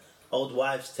the old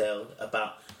wives' tale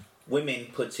about women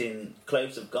putting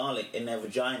cloves of garlic in their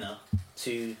vagina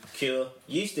to cure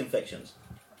yeast infections.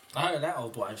 I heard that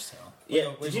old wives' tale.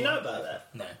 Yeah, did you know about that?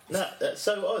 No. No, that's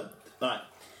so odd. Right,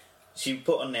 she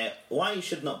put on there why you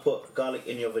should not put garlic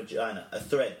in your vagina, a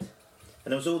thread,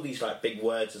 and there was all these like big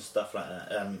words and stuff like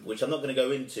that, which I'm not going to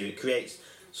go into. It creates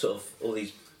sort of all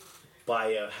these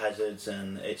biohazards,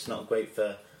 and it's not great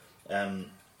for.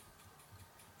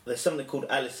 There's something called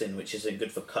allicin, which isn't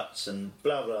good for cuts and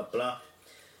blah blah blah.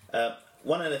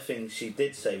 One of the things she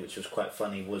did say, which was quite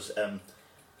funny, was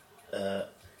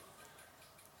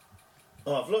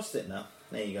I've lost it now.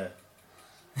 There you go.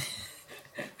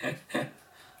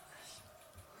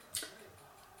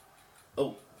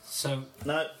 Oh. So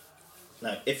No.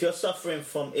 If you're suffering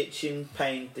from itching,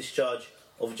 pain, discharge,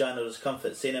 or vaginal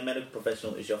discomfort, seeing a medical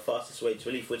professional is your fastest way to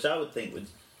relief, which I would think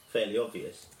was fairly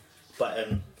obvious. But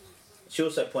she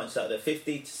also points out that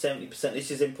 50 to 70%,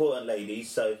 this is important, ladies,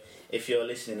 so if you're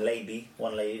listening,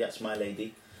 one lady, that's my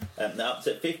lady, that up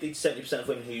to 50 to 70% of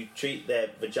women who treat their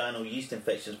vaginal yeast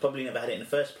infections probably never had it in the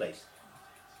first place.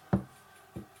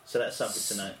 So that's something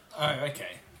to know. oh,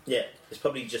 okay. Yeah, it's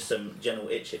probably just some general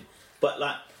itching. But,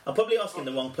 like, I'm probably asking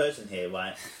the wrong person here,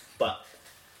 right? But,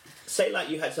 say, like,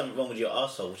 you had something wrong with your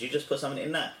arsehole, would you just put something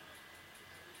in that?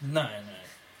 No.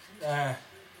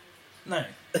 No.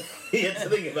 You had to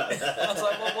think about that. I was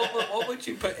like, what would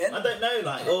you put in? I don't know,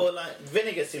 like, or, like,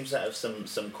 vinegar seems to have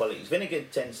some qualities. Vinegar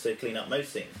tends to clean up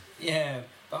most things. Yeah,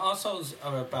 but arseholes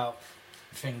are about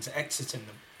things exiting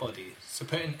the body. So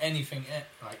putting anything in,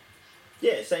 like...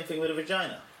 Yeah, same thing with a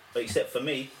vagina. But except for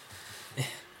me.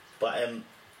 But,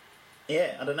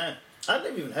 yeah, I don't know. I've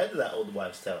never even heard of that old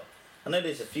wives' tale. I know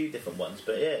there's a few different ones,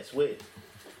 but yeah, it's weird.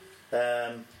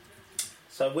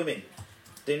 So women,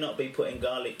 do not be putting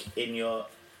garlic in your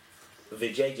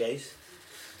vajayjays.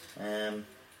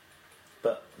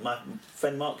 But my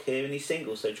friend Mark here, and he's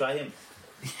single, so try him.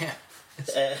 Yeah.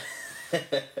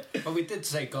 But we did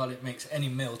say garlic makes any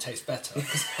meal taste better.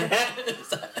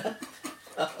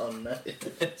 Oh no.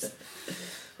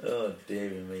 Oh dear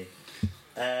me.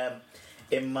 That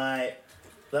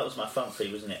was my front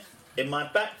three, wasn't it? In my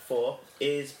back four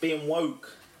is being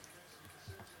woke.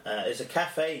 It's a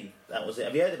cafe. That was it.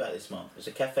 Have you heard about this, Mark? It's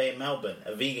a cafe in Melbourne,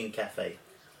 a vegan cafe.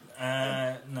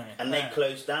 No. And they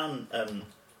closed down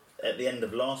at the end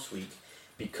of last week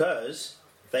because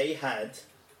they had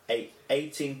a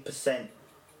 18%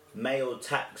 male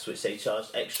tax which they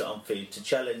charged extra on food to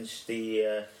challenge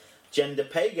the gender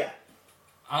pay gap.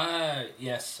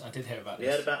 Yes, I did hear about this.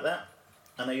 You heard about that?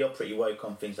 I know you're pretty woke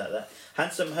on things like that.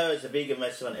 Handsome Her is a vegan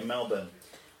restaurant in Melbourne,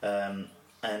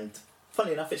 and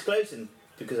funny enough, it's closing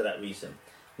because of that reason.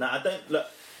 Now,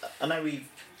 I know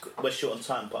we're short on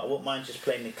time, but I wouldn't mind just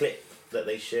playing the clip that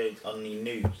they showed on the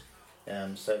news.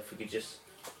 So if we could just...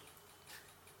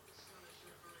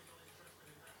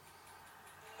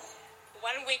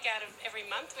 One week out of every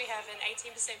month, we have an 18%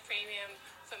 premium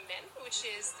for men, which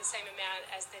is the same amount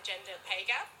as the gender pay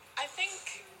gap. I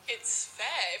think it's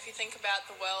fair if you think about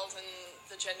the world and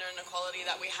the gender inequality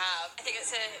that we have. I think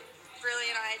it's a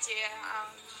brilliant idea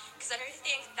because I don't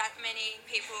think that many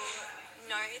people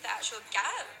know the actual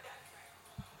gap.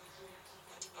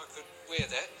 I could wear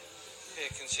that,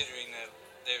 considering that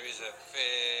there is a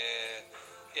fair,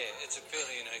 it's a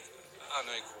fairly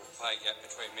unequal pay gap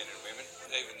between men and women.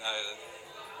 Even though that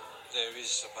there is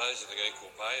supposedly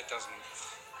equal pay, it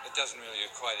doesn't really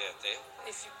equate out there.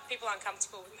 If people aren't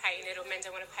comfortable with paying it or men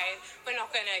don't want to pay it, we're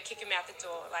not going to kick them out the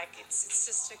door. Like, it's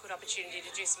just a good opportunity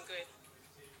to do some good.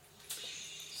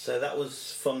 So that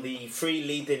was from the three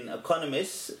leading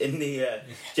economists in the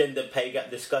gender pay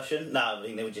gap discussion. No, I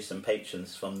think they were just some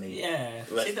patrons from the... Yeah.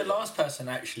 See, the last person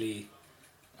actually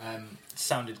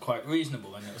sounded quite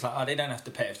reasonable, and it was like, they don't have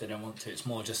to pay if they don't want to. It's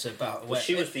more just about... Well,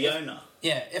 she was the owner.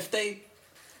 Yeah, if they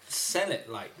sell it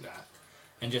like that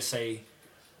and just say...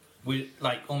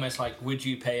 almost like, would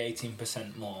you pay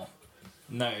 18% more?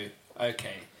 No.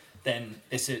 Okay. Then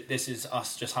this is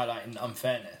us just highlighting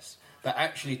unfairness. But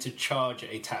actually to charge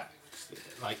a tax,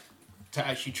 to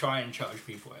actually try and charge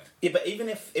people it. Yeah, but even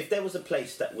if there was a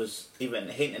place that was even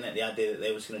hinting at the idea that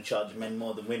they was going to charge men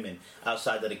more than women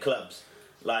outside of the clubs,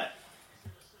 would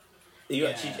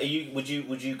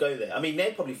you go there? I mean,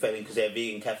 they're probably failing because they're a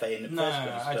vegan cafe in the first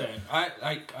place. No,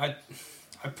 I don't.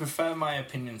 I prefer my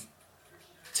opinions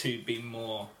to be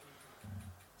more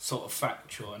sort of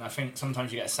factual, and I think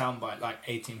sometimes you get a soundbite like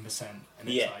 18%, and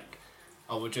it's like,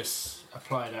 I will just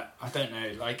apply that. I don't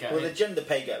know, well, the gender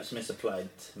pay gap's misapplied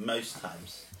most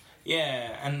times.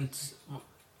 Yeah, and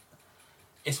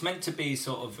it's meant to be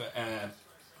sort of.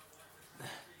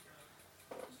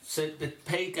 So the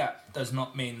pay gap does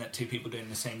not mean that two people doing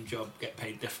the same job get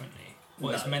paid differently.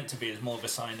 What it's meant to be is more of a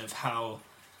sign of how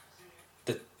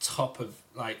the top of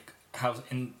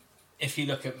if you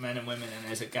look at men and women and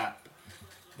there's a gap,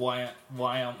 why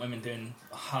aren't women doing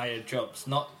higher jobs?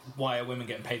 Not why are women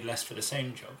getting paid less for the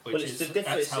same job?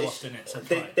 That's how often it's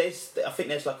applied. I think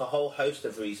there's a whole host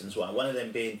of reasons why. One of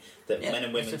them being that men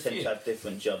and women tend to have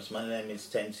different jobs. One of them is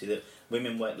that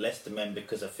women work less than men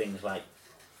because of things like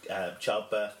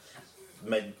childbirth,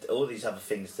 all these other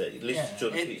things that listen to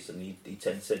Jordan Peterson, he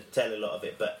tends to tell a lot of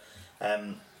it. But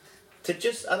to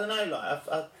just, I don't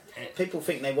know, people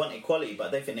think they want equality, but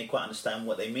I don't think they quite understand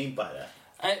what they mean by that.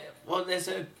 If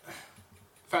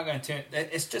I'm going to,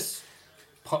 it's just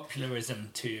popularism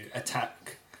to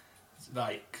attack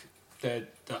the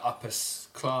upper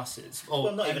classes.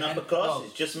 Not even upper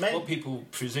classes, just men. What people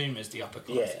presume is the upper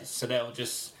classes. Yeah. So they'll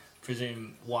just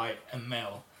presume white and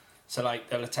male. So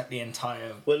they'll attack the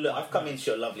entire... Well, look, I've come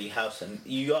into your lovely house and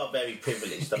you are very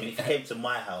privileged. I mean, if you came to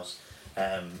my house,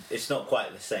 it's not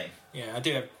quite the same. Yeah, I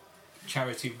do have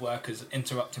charity workers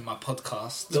interrupting my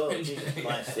podcast. Oh, Jesus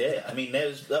Christ, yeah. I mean,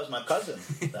 that was my cousin.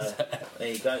 There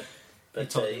you go. But, you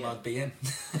told him I'd be in.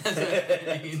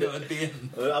 You know I'd be in.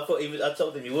 Well, I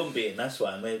told him he wouldn't be in, that's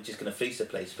why. And we're just going to fleece the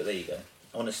place, but there you go.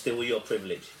 I want to steal your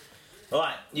privilege. All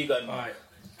right, you go. All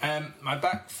right. My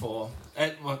back four...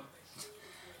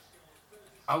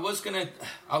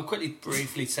 I'll quickly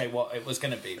briefly say what it was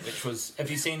going to be, which was, have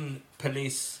you seen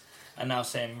police are now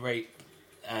saying rape...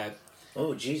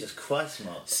 oh, Jesus Christ,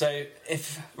 Mark. So,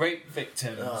 if rape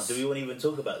victims... Oh, do we want to even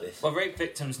talk about this? Well, rape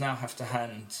victims now have to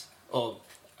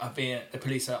the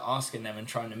police are asking them and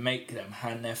trying to make them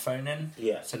hand their phone in,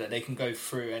 so that they can go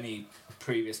through any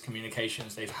previous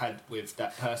communications they've had with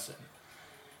that person.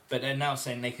 But they're now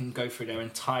saying they can go through their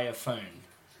entire phone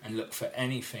and look for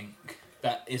anything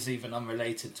that is even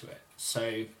unrelated to it.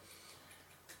 So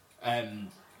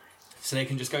they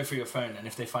can just go through your phone, and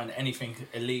if they find anything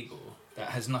illegal that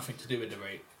has nothing to do with the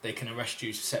rape, they can arrest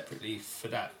you separately for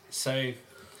that. So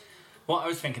what I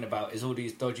was thinking about is all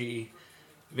these dodgy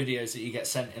videos that you get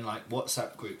sent in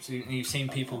WhatsApp groups. You've seen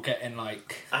people getting I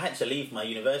had to leave my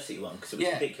university one because it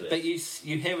was ridiculous. But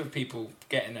you hear of people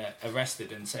getting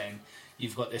arrested and saying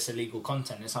you've got this illegal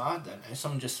content. It's I don't know,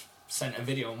 someone just sent a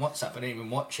video on WhatsApp. I didn't even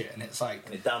watch it, and it's like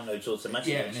And it downloads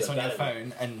automatically. yeah, into and it's on your gallery.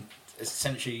 phone, and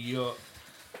essentially you're.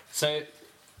 So,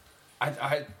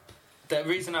 I the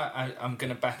reason I'm going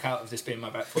to back out of this being my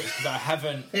back foot is because I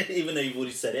haven't. Even though you've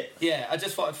already said it. Yeah, I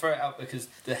just thought I'd throw it out because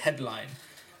the headline.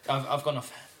 I've gone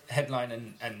off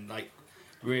headline and like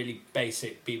really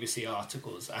basic BBC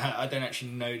articles. I don't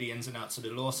actually know the ins and outs of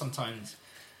the law. Sometimes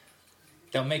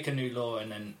they'll make a new law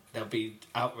and then there'll be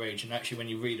outrage, and actually when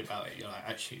you read about it, you're like,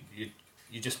 actually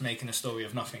you're just making a story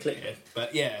of nothing Click. here.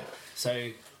 But yeah, so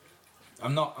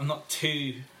I'm not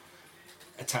too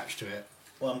attached to it.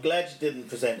 Well, I'm glad you didn't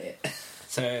present it.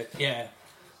 So yeah,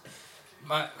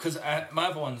 because my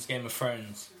other one's Game of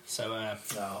Thrones. So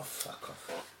Oh, fuck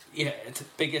off. yeah, it's the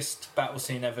biggest battle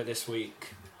scene ever this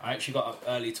week. I actually got up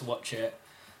early to watch it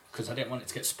because I didn't want it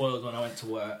to get spoiled when I went to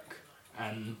work.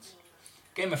 And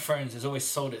Game of Thrones has always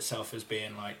sold itself as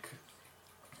being like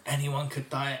anyone could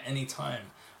die at any time.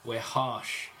 We're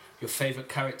harsh. Your favourite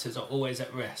characters are always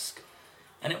at risk.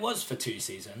 And it was for 2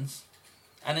 seasons.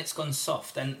 And it's gone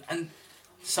soft. And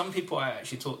some people I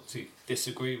actually talked to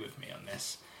disagree with me on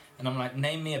this. And I'm like,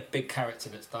 name me a big character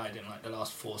that's died in like the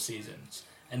last 4 seasons.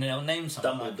 And they'll name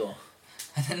someone. Dumbledore.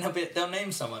 And then they'll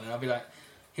name someone, and I'll be like,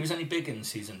 he was only big in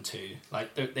season 2.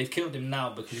 Like they've killed him now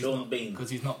because Sean Bean.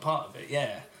 he's not part of it.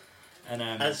 Yeah, and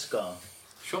Asgard.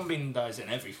 Sean Bean dies in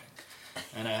everything.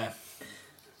 And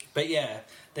but yeah,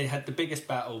 they had the biggest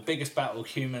battle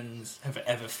humans have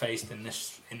ever faced in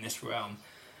this realm.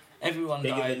 Everyone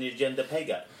Bigger died. than your gender pay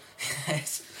gap.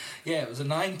 Yeah, it was a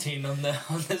 19 on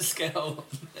the scale,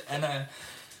 and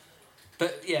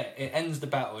but yeah, it ends the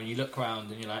battle, and you look around,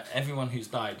 and you're like, everyone who's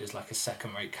died is like a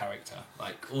second-rate character.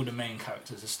 Like all the main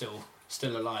characters are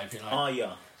still alive. You're like,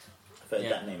 Arya. I've heard Yeah.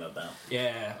 that name about.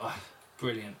 yeah,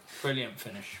 brilliant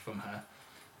finish from her.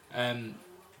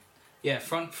 Yeah,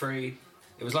 front 3.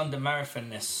 It was London Marathon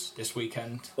this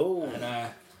weekend. Oh.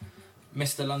 And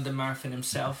Mr. London Marathon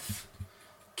himself,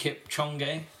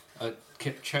 Kipchoge.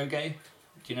 Do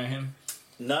you know him?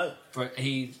 No. But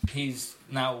he's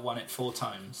now won it 4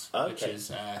 times, which Okay.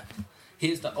 is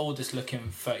he is the oldest looking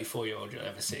 34-year-old you'll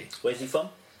ever see. Where's he from?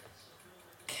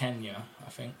 Kenya, I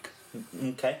think.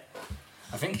 Okay.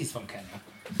 I think he's from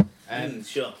Kenya.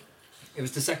 Sure. It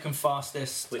was the second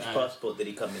fastest. Which passport did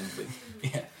he come in with?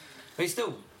 Yeah, but he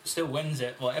still wins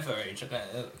it, whatever age.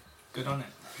 Good on it.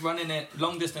 Running it,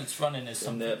 long distance running is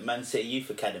From something. the Man City Youth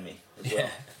Academy as well. Yeah.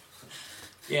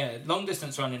 Yeah, long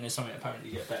distance running is something apparently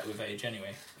you get better with age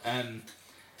anyway.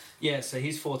 Yeah, so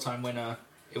he's 4-time winner.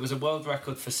 It was a world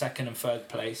record for 2nd and 3rd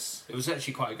place. It was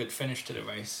actually quite a good finish to the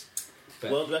race.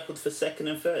 But, World record for 2nd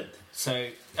and 3rd. so,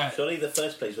 Surely the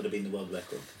first place would have been the world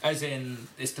record. as in,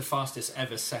 it's the fastest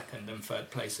ever 2nd and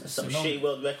 3rd places. Some So shitty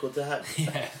world record to have.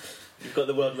 Yeah. You've got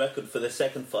the world record for the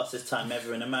 2nd fastest time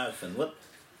ever in a marathon. What?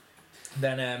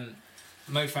 Then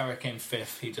Mo Farah came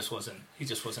 5th. He just wasn't at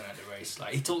the race.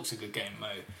 Like, he talks a good game, Mo.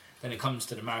 Then it comes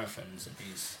to the marathons, and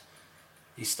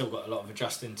he's still got a lot of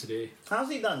adjusting to do. How's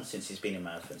he done since he's been in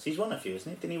marathons? He's won a few, isn't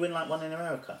he? Didn't he win like one in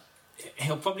America?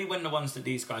 He'll probably win the ones that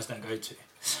these guys don't go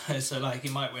to. So like, he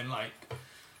might win like,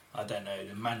 I don't know,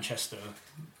 the Manchester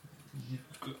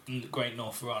Great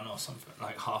North Run or something,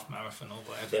 like half marathon or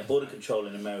whatever. Yeah, border control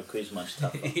in America is much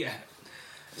tougher Yeah.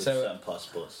 with So certain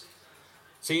passports.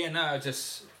 So yeah, no,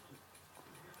 just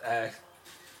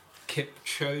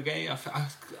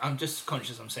Kipchoge. I'm just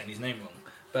conscious I'm saying his name wrong,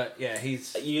 but yeah,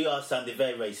 You are sounding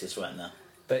very racist right now.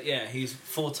 But yeah, he's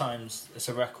 4 times. It's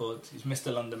a record. He's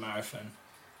Mr. London Marathon,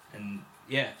 and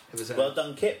yeah, it was. Well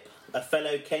done, Kip, a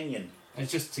fellow Kenyan.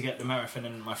 It's just to get the marathon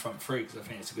in my front 3 because I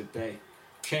think it's a good day.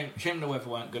 Shame the weather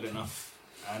weren't good enough,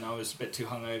 and I was a bit too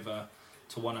hungover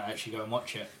to want to actually go and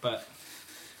watch it. But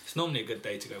it's normally a good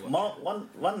day to go watch. Mark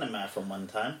won the marathon one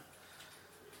time.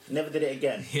 Never did it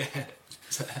again. Yeah.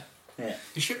 So, Yeah.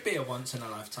 it should be a once in a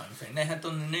lifetime thing. They had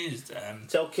on the news.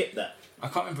 Tell Kip that. I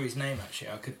can't remember his name actually.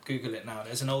 I could Google it now.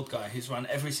 There's an old guy who's run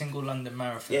every single London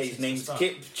marathon. Yeah, since his the name's start.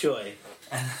 Kip Choi.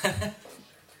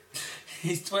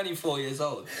 He's 24 years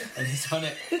old and he's done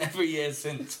it every year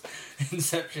since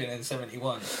inception in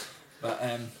 71. But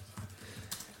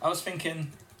I was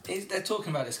thinking, they're talking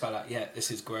about this guy like, yeah, this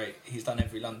is great. He's done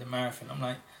every London marathon. I'm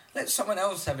like, let someone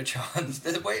else have a chance.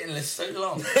 The waiting list so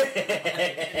long.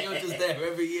 And you're just there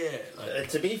every year. Like,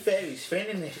 To be fair, he's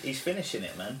finishing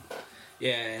it, man.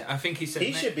 yeah, I think he said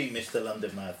He should be Mr.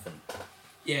 London Marathon.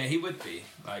 Yeah, he would be.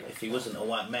 Like, If he wasn't a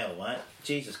white male, right?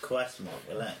 Jesus Christ, Mark,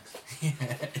 relax.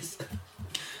 yes.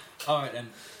 All right then.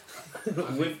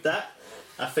 With that,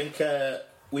 I think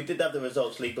we did have the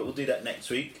results league, but we'll do that next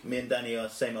week. Me and Danny are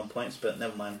same on points, but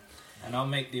never mind. And I'll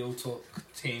make the All Talk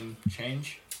team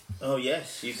change. Oh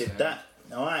yes, you did So- that.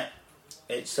 All right.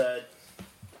 it's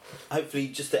hopefully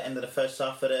just the end of the first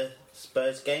half of the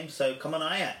Spurs game. So come on,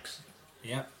 Ajax.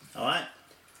 Yeah. All right.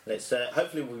 Let's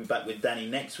hopefully we'll be back with Danny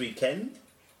next weekend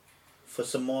for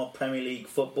some more Premier League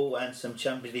football and some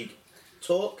Champions League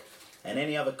talk and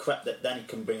any other crap that Danny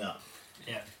can bring up.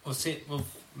 Yeah. We'll see. We'll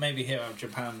maybe hear how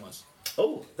Japan was.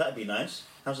 Oh, that'd be nice.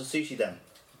 How's the sushi then?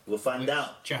 We'll find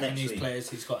out Japanese next week. players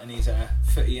he's got in his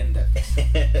footy index.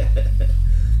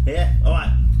 Yeah. All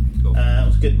right. Cool. That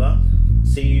was good, Mark.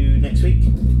 See you next week.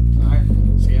 All right.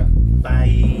 See ya.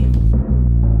 Bye.